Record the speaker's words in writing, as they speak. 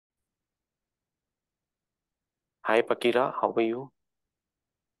Hi Pakira, how are you?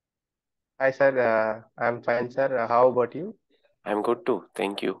 Hi, sir. I'm fine, sir. How about you? I'm good too,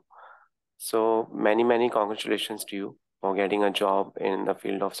 thank you. So many congratulations to you for getting a job in the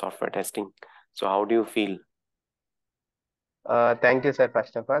field of software testing. So how do you feel? Thank you, sir.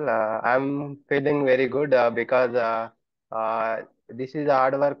 First of all, I'm feeling very good because this is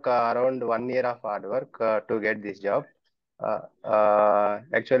hard work, around 1 year of hard work to get this job.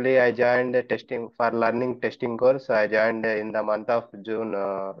 Actually, I joined a testing for learning testing course. I joined in the month of June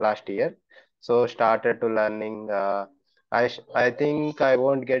last year. So started to learning. I think I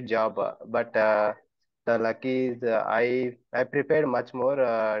won't get job, but the lucky is I prepared much more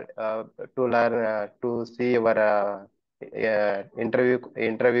to learn to see your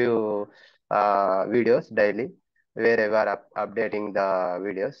interview videos daily wherever updating the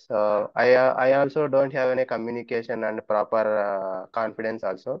videos. I also don't have any communication and proper confidence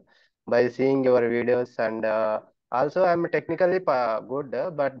also by seeing your videos and also I'm technically good,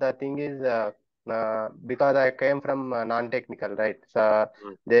 but the thing is because I came from non-technical, right? So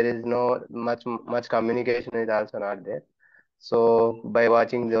Mm. there is no much communication is also not there. So by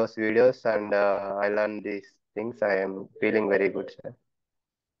watching those videos and I learned these things, I am feeling very good, sir.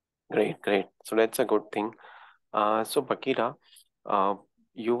 Great. So that's a good thing. So Pakira, uh,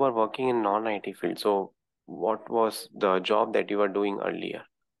 you were working in non-IT field. So what was the job that you were doing earlier?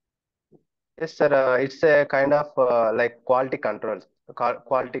 Yes, sir. It's a kind of like quality controls.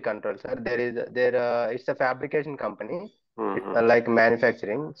 Quality control, sir. There. It's a fabrication company, Mm-hmm. like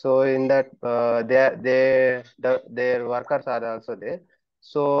manufacturing. So in that, their workers are also there.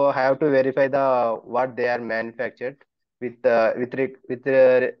 So I have to verify the what they are manufactured with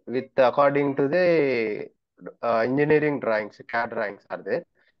according to the engineering drawings, CAD drawings are there.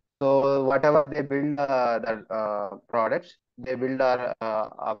 So whatever they build the products, they build are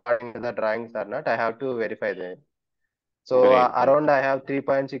according to the drawings or not. I have to verify them. So Great. around I have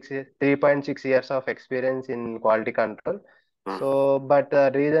 3.6 years of experience in quality control. Mm. So but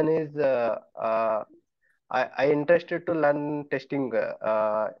the reason is I interested to learn testing.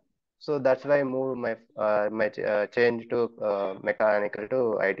 So that's why I moved my change to mechanical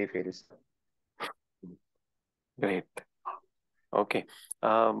to IT fields. Great. Okay.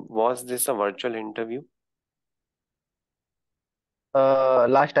 Was this a virtual interview?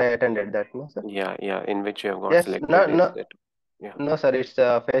 Last I attended that, no sir. Yeah, in which you have got Yes, no, selected. Is no. that? Yeah. No, sir, it's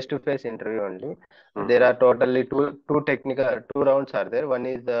a face-to-face interview only. There Mm-hmm. are totally two rounds are there. One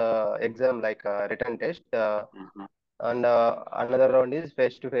is the exam like written test, Mm-hmm. and another round is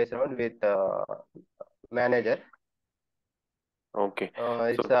face-to-face round with manager. Okay. Uh,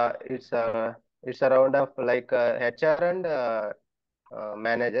 it's So a it's a it's a round of like HR and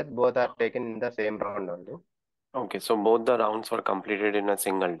manager. Both are taken in the same round only. okay, so both the rounds were completed in a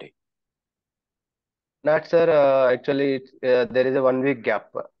single day. Not sir. Actually, there is a 1 week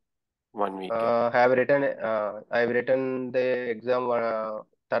gap. 1 week gap. I've written the exam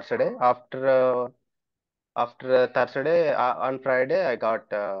Thursday. After Thursday, on Friday, I got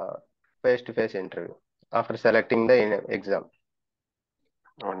face-to-face interview after selecting the exam.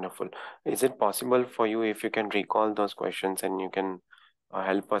 Wonderful. Is it possible for you if you can recall those questions and you can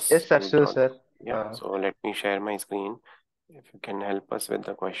help us Yes, sir, with sure, on? sir. Yeah, so let me share my screen. If you can help us with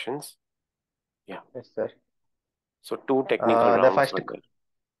the questions. Yeah. Yes, sir. So two technical The rounds first, were there.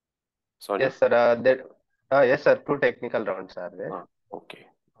 Sorry? yes, sir. Yes, sir. Two technical rounds are there. Ah, okay.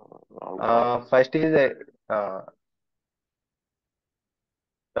 Round one. First is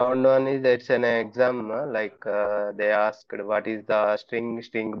round one is it's an exam like they asked what is the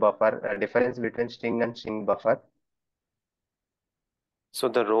string buffer difference between string and string buffer. So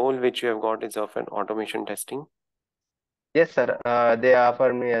the role which you have got is of an automation testing. Yes, sir. They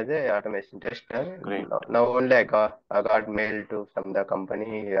offered me as a automation tester. Great. Now only I got mail to from the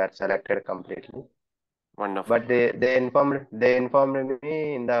company. You are selected completely. Wonderful. But they informed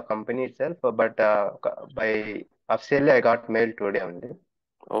me in the company itself. But by officially I got mail today only.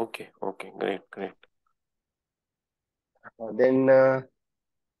 Okay. Great. Then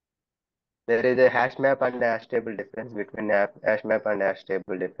there is a hash map and hash table difference between hash map and hash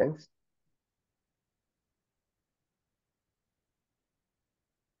table difference.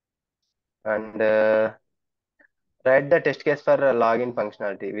 And write the test case for login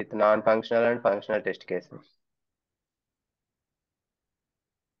functionality with non-functional and functional test cases.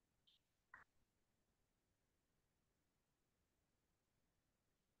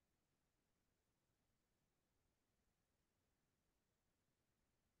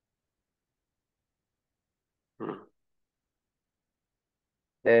 Hmm.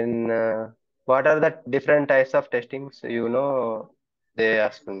 Then what are the different types of testings? They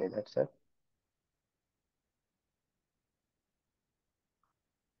asked me that, sir.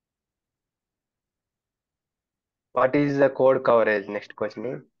 What is the code coverage? Next question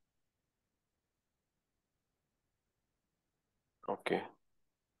is. Okay.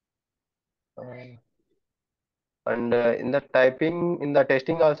 Uh, and in the typing, in the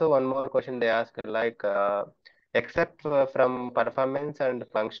testing also, one more question they ask like, except from performance and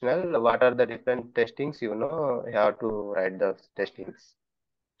functional, what are the different testings? You have to write those testings.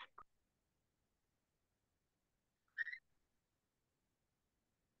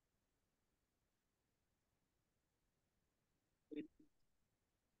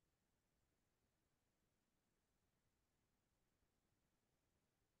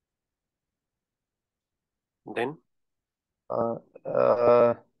 Then.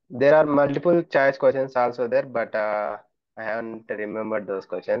 Uh, there are multiple choice questions also there, but I haven't remembered those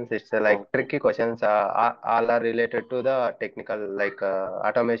questions. It's like Okay. tricky questions. All are related to the technical, like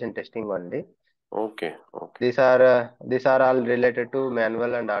automation testing only. Okay. Okay. These are all related to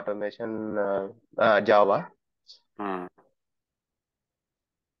manual and automation Java. Hmm. Uh,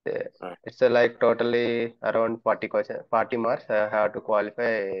 Right. It's like totally around 40 questions, 40 marks. I have to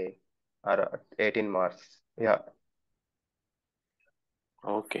qualify or 18 marks. Yeah.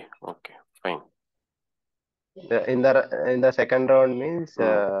 Okay. Okay. Fine. In the second round means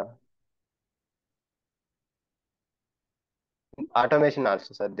Hmm. automation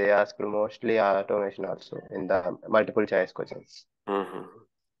also, sir. They ask mostly automation also in the multiple choice questions. Mm-hmm.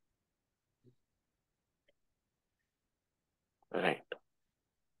 Right.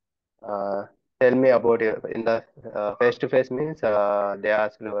 Uh, Tell me about your in the face to face means they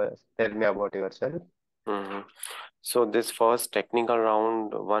ask tell me about yourself. Mm-hmm. So this first technical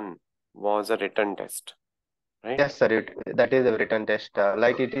round one was a written test, right? Yes, sir. That is a written test.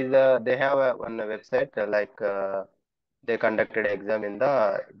 Like it is, they have one website they conducted exam in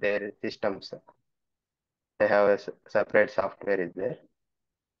their systems. They have a separate software is there.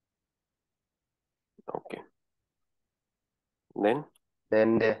 Okay. Then.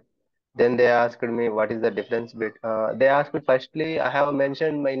 Then they asked me what is the difference they asked me firstly, I have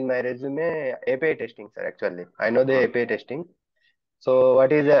mentioned in my resume API testing, sir. Actually, I know the API testing. So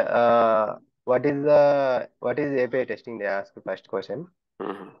what is API testing? They asked first question.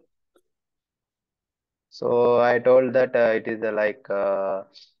 Mm-hmm. So I told that it is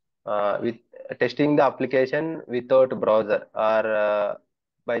with testing the application without browser or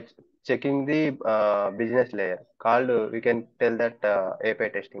by checking the business layer. We can tell that API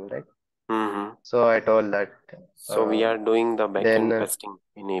testing, right? Mm-hmm. So I told that. So we Uh, are doing the then backend testing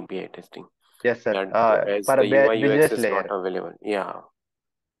in API testing. yes, sir. Yeah, as For the UI UX business is not layer. available. Yeah,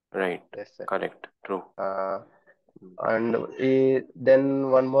 right. Yes, sir. Correct. True. Uh, Mm. and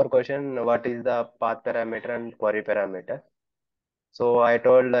then one more question: what is the path parameter and query parameter? So I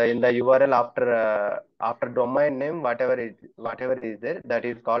told in the URL after domain name, whatever is there, that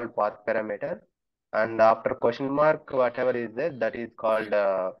is called path parameter, and after question mark, whatever is there, that is called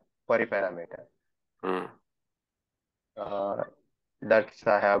query parameter. Mm. Uh, that's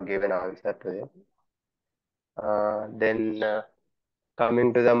I have given answer to it. Then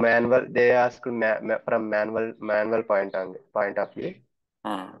coming to the manual, they ask from manual point of view.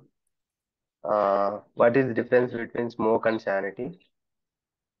 Mm. What is the difference between smoke and sanity?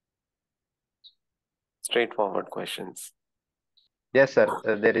 Straightforward questions. Yes, sir.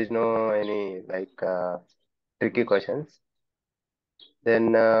 There is no any like tricky questions.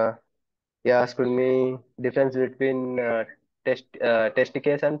 Then he asked me difference between test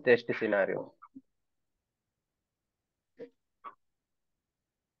case and test scenario.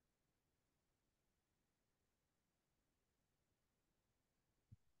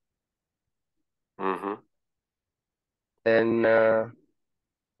 Mm-hmm. Then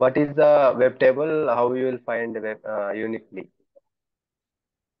what is the web table? How you will find web uniquely?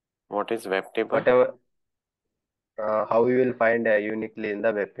 What is web table? Whatever how you will find uniquely in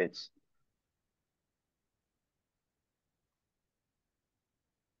the web page.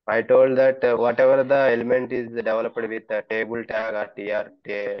 I told that whatever the element is developed with a table tag or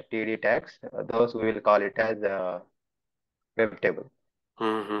TD tags, those we will call it as web table.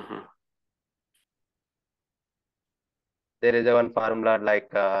 Mm-hmm. There is a one formula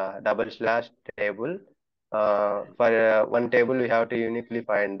like double slash table. For one table, we have to uniquely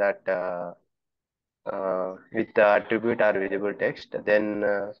find that with the attribute or visible text. Then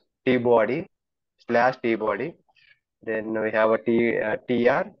t body slash t body. Then we have a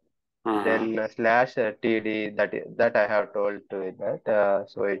tr. Mm-hmm. Then slash td. That I have told to it that.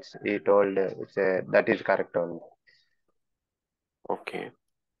 So he told that is correct only. Okay.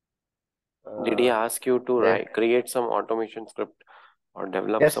 Did he Uh, ask you to then create some automation script or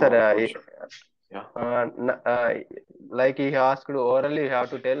develop yes, some sir. automation? Yeah. Like he asked orally, you have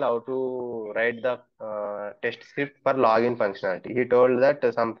to tell how to write the test script for login functionality. He told that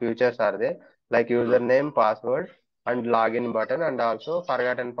some features are there, like Mm. username, password, and login button, and also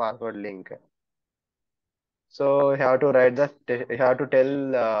forgotten password link. So you have to write you have to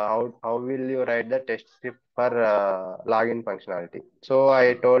tell how will you write the test script for login functionality. So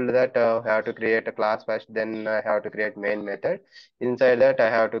I Mm. told that I have to create a class first, then I have to create main method. Inside that I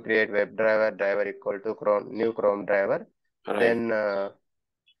have to create driver equal to Chrome new Chrome driver. Right. Then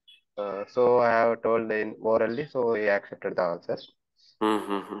so I have told in orally, so he accepted the answer.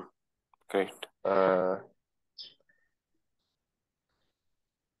 Mm-hmm. Great. Uh,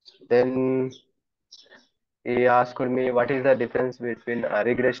 then he asked me what is the difference between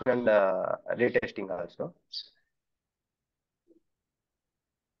regression and retesting also.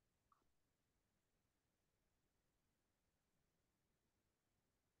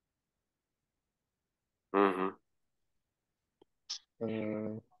 Mm-hmm.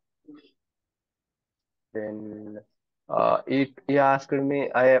 Mm, then he asked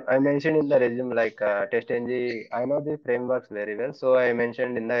me, I mentioned in the resume like TestNG, I know the frameworks very well, so I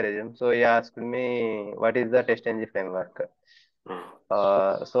mentioned in the resume. So he asked me what is the TestNG framework.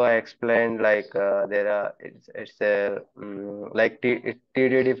 Mm. So I explained like there are it's a like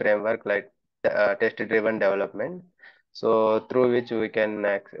TDD framework like test driven development. So through which we can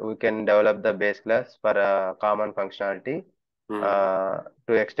develop the base class for a common functionality Mm. uh,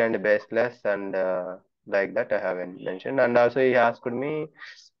 to extend base class and like that I haven't mentioned. And also he asked me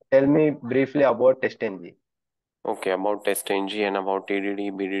tell me briefly about TestNG. Okay, about TestNG and about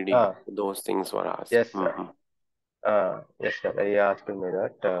TDD, BDD, Ah those things were asked. yes Mm-hmm. yes sir. He asked me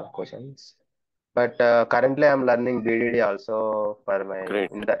that questions. But currently, I'm learning BDD also for my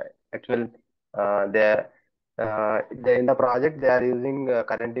Great. in the actual they in the project they are using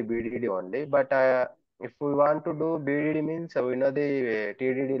currently BDD only. But if we want to do BDD means we know the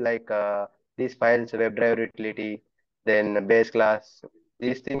TDD like these files, WebDriver utility, then base class,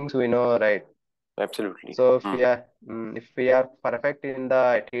 these things we know, right? Absolutely. So Mm. if we are perfect in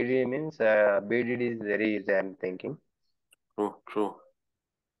the TDD means BDD is very easy. I'm thinking. True, true.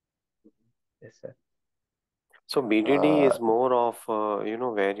 Yes, sir. So BDD Uh, is more of,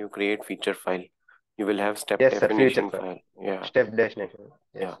 where you create feature file. You will have step yes, sir. Future definition for file. Yeah, step destination.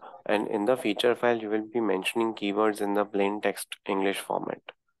 yeah. Yes. And in the feature file, you will be mentioning keywords in the plain text English format,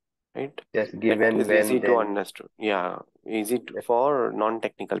 right? Yes, That given, is when, easy to then. understand. Yeah, easy Yes, for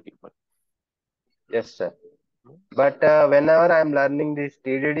non-technical people. yes, sir. But whenever I'm learning this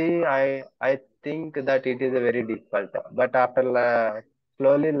TDD, I think that it is a very difficult. But after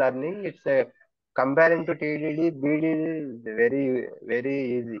slowly learning, it's a comparing to TDD, BDD is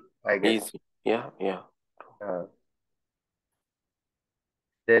very easy, I guess. Easy. Yeah, yeah. Uh,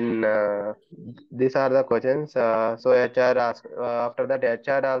 then these are the questions. So HR asked after that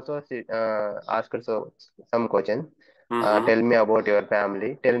HR also asked some questions. Mm-hmm. Tell me about your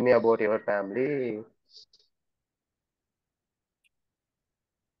family. Tell me about your family.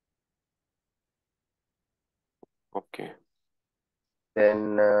 Okay.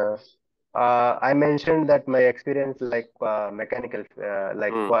 Then I mentioned that my experience like mechanical,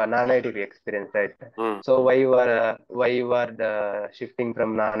 like Mm, non-IT experience, right? mm, So why you are shifting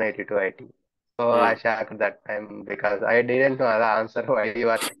from non-IT to IT? So I mm, shocked that time because I didn't know the answer why you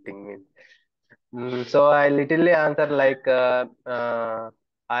are shifting me. So I literally answer like I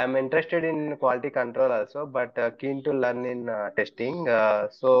am interested in quality control also, but keen to learn in testing.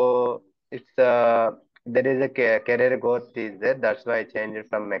 So it's there is a career growth is there. That's why I changed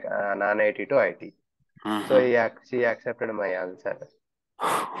from non-IT to IT. So mm-hmm. she accepted my answer.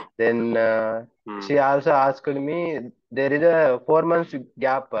 Then Mm, she also asked me there is a 4 months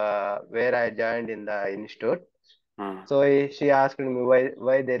gap where I joined in the institute. mm, So she asked me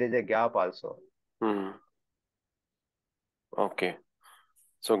why there is a gap also. mm. Okay.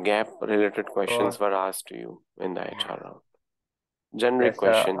 So gap related questions So were asked to you in the HR round. Generic yes,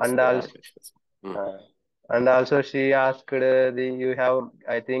 questions they are discussing. Mm. uh, and also she asked you have,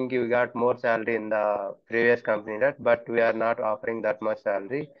 I think you got more salary in the previous company, that, but we are not offering that much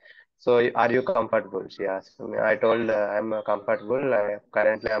salary. So are you comfortable? She asked me. I told I'm comfortable.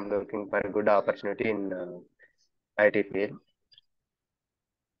 Currently I'm looking for a good opportunity in IT field.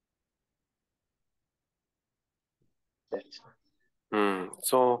 That's,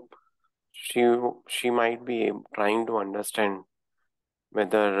 So she she might be trying to understand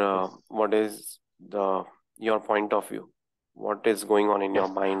whether yes, what is the your point of view, what is going on in your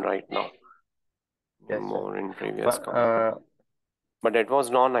yes, mind right now, yes, sir. more in previous But company. But it was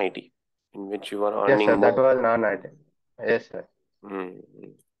non-IT in which you were yes, earning sir. That more. was non-IT. Yes, sir. Mm.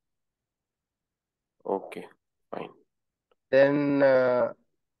 Okay, fine. Then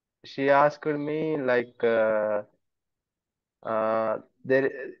she asked me like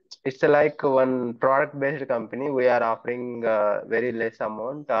there it's like one product based company. We are offering very less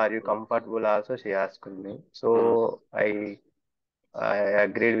amount. Are you Mm, comfortable? Also, she asked me. mm, So I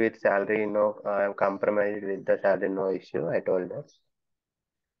agreed with salary. No, I am compromised with the salary. No issue. I told her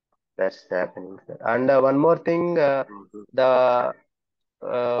that's happening, sir. And one more thing, mhm. the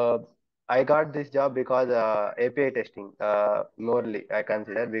uh, I got this job because API testing. Morely I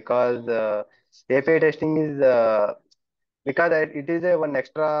consider because API testing is because it is a one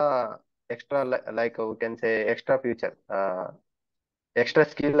extra like we can say extra future extra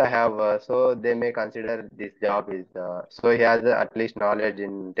skill I have so they may consider this job is so he has at least knowledge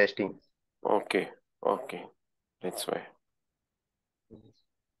in testing. Okay, okay, that's why.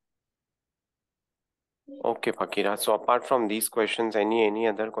 Okay, Pakira. So apart from these questions, any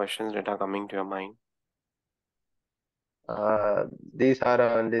other questions that are coming to your mind? uh, these are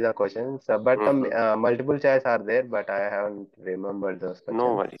only the questions but Mm-hmm. multiple choice are there but I haven't remembered those No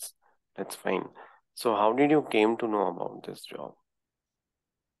questions. worries. That's fine. So how did you came to know about this job?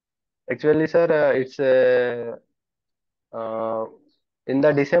 Actually sir it's uh, in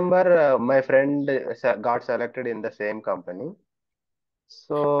the December my friend got selected in the same company.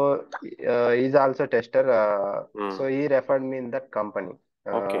 So he's also tester. So Mm. he referred me in that company.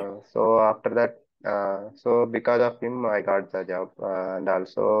 Okay. So after that, so because of him, I got the job, and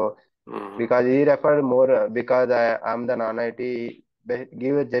also Mm-hmm. because he referred more because I'm the non-IT.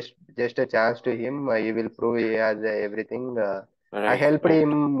 Give it just a chance to him. He will prove he has everything. I Right, helped right. him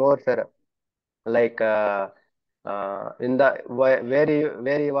more, sir. Like in the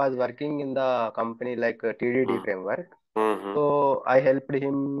where he was working in the company like TDD Mm. framework. Mm-hmm. So I helped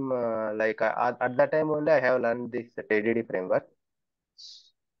him like at that time only I have learned this TDD framework.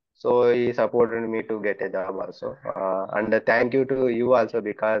 So he supported me to get a job also. And thank you to you also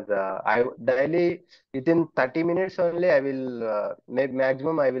because I daily within 30 minutes only I will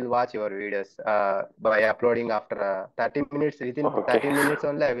maximum I will watch your videos by uploading after 30 minutes within Okay. 30 minutes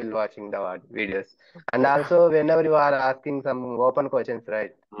only I will watching the videos. And also whenever you are asking some open questions,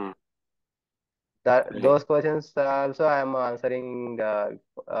 right? Mm. That Correct. those questions also I am answering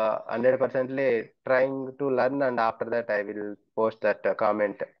 100%ly trying to learn and after that I will post that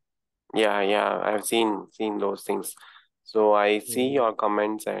comment. Yeah, yeah. I've seen those things. So I see Mm. your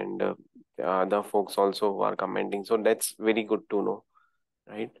comments and the other folks also who are commenting. So that's very good to know,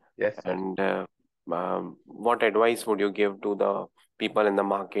 right? Yes, sir. And what advice would you give to the people in the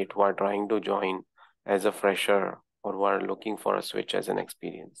market who are trying to join as a fresher or who are looking for a switch as an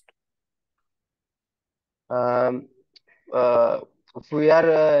experienced? Um, uh, if we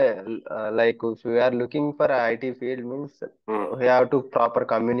are like if we are looking for a IT field means Mm, we have to proper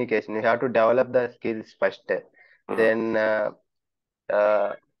communication. We have to develop the skills first. mm, Then uh,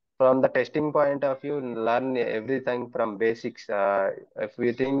 from the testing point of view, learn everything from basics. If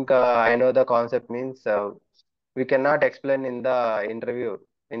we think I know the concept means we cannot explain in the interview.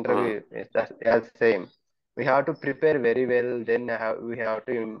 mm, Interview is the as same. We have to prepare very well. Then we have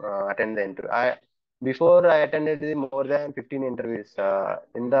to attend the interview. Before I attended more than 15 interviews.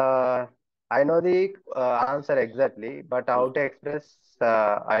 In the I know the answer exactly, but how mm. to express,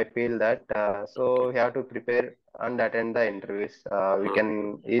 I feel that. So Okay. we have to prepare and attend the interviews. We Mm.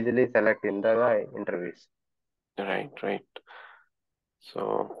 can easily select in the interviews. Right, right.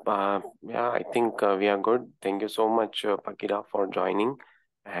 So, yeah, I think we are good. Thank you so much, Pakira, for joining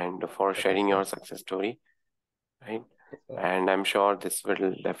and for Okay, sharing sir. your success story, right? Yes, sir. And I'm sure this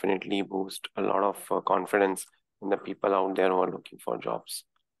will definitely boost a lot of confidence in the people out there who are looking for jobs,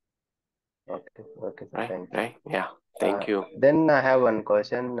 Okay, okay, sir. right? Thanks. Right? Yeah. Thank you. Then I have one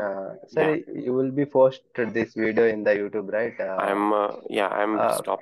question. Sir, Yeah. you will be posted this video in the YouTube, right? I'm Uh, stopping